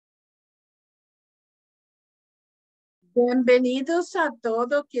Bienvenidos a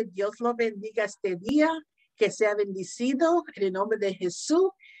todos, que Dios los bendiga este día, que sea bendecido en el nombre de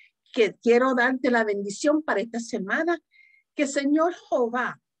Jesús, que quiero darte la bendición para esta semana, que Señor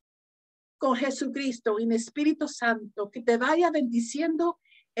Jehová, con Jesucristo y el Espíritu Santo, que te vaya bendiciendo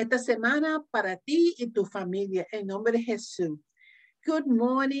esta semana para ti y tu familia, en nombre de Jesús. Good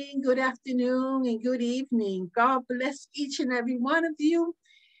morning, good afternoon, and good evening. God bless each and every one of you.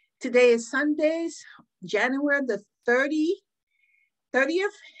 Today is Sundays, January the 30th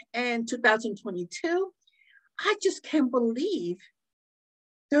and 2022. I just can't believe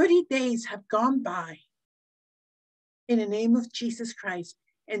 30 days have gone by in the name of Jesus Christ.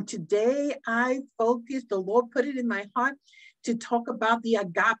 And today I focused, the Lord put it in my heart to talk about the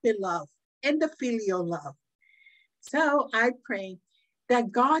agape love and the filial love. So I pray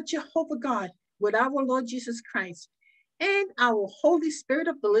that God, Jehovah God, with our Lord Jesus Christ and our Holy Spirit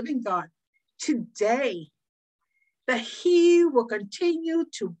of the living God, today, that he will continue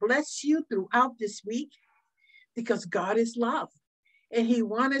to bless you throughout this week, because God is love. And he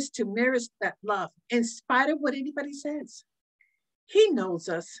wants us to mirror that love in spite of what anybody says. He knows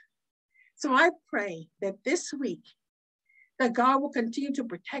us. So I pray that this week, that God will continue to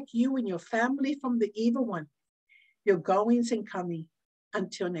protect you and your family from the evil one, your goings and coming.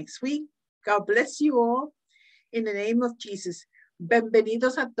 Until next week, God bless you all in the name of Jesus.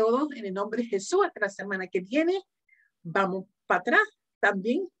 Bienvenidos a todos en el nombre de Jesús. Hasta la semana que viene, vamos para atrás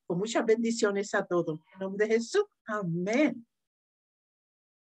también con muchas bendiciones a todos. En nombre de Jesús, amén.